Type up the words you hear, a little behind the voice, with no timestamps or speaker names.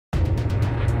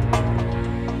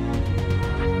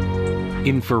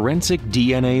In forensic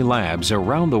DNA labs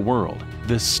around the world,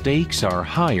 the stakes are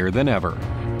higher than ever.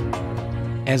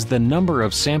 As the number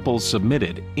of samples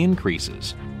submitted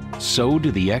increases, so do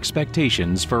the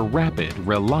expectations for rapid,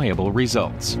 reliable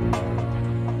results.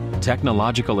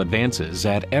 Technological advances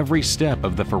at every step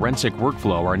of the forensic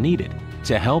workflow are needed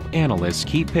to help analysts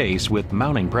keep pace with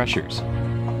mounting pressures.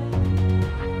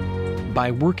 By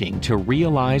working to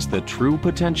realize the true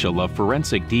potential of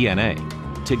forensic DNA,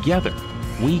 together,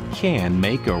 we can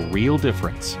make a real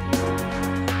difference.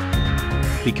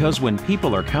 Because when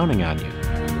people are counting on you,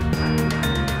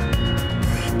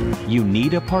 you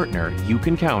need a partner you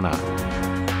can count on.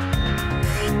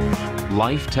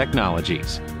 Life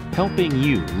Technologies, helping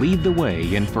you lead the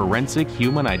way in forensic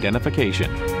human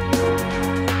identification.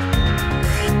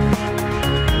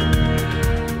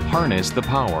 Harness the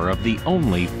power of the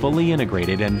only fully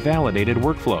integrated and validated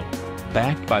workflow,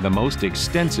 backed by the most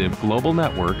extensive global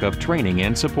network of training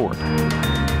and support.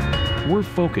 We're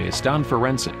focused on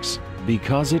forensics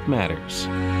because it matters.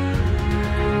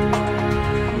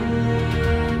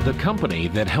 The company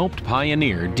that helped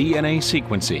pioneer DNA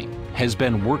sequencing has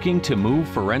been working to move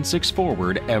forensics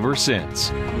forward ever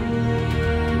since.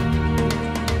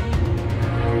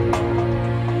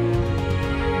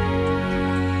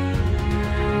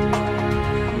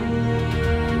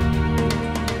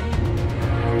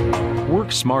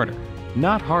 Work smarter,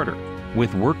 not harder,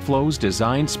 with workflows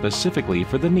designed specifically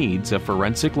for the needs of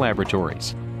forensic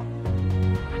laboratories.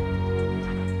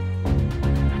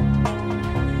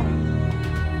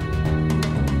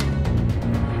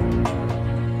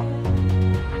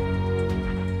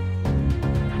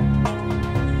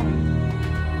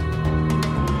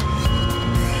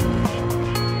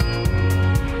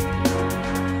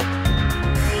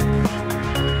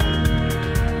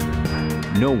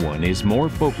 No one is more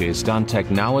focused on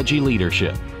technology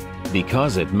leadership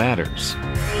because it matters.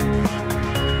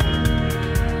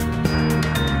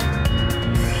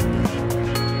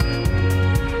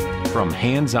 From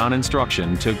hands-on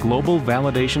instruction to global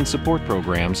validation support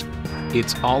programs,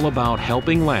 it's all about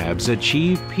helping labs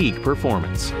achieve peak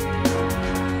performance.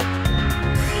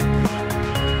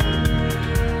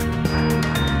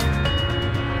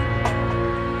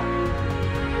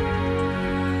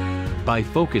 By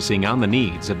focusing on the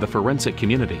needs of the forensic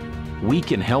community, we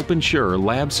can help ensure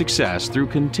lab success through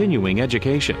continuing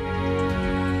education.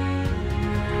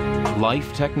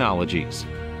 Life Technologies,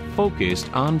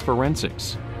 focused on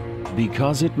forensics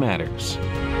because it matters.